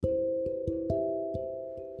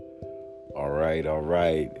All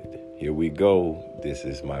right. Here we go. This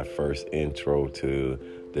is my first intro to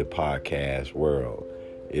the podcast world.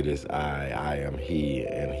 It is I am he,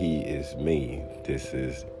 and he is me. This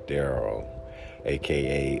is Daryl,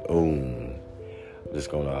 aka I'm just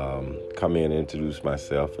gonna come in and introduce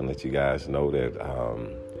myself and let you guys know that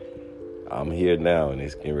I'm here now, and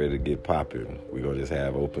it's getting ready to get popping. We're gonna just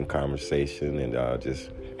have open conversation and just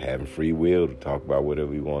having free will to talk about whatever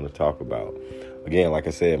we want to talk about. Again, like I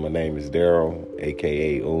said, my name is Daryl,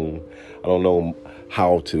 aka I don't know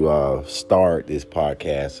how to start this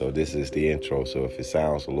podcast, so this is the intro. So if it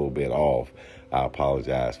sounds a little bit off, I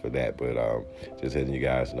apologize for that. But just letting you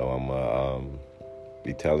guys know, I'm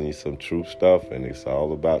be telling you some true stuff, and it's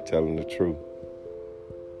all about telling the truth.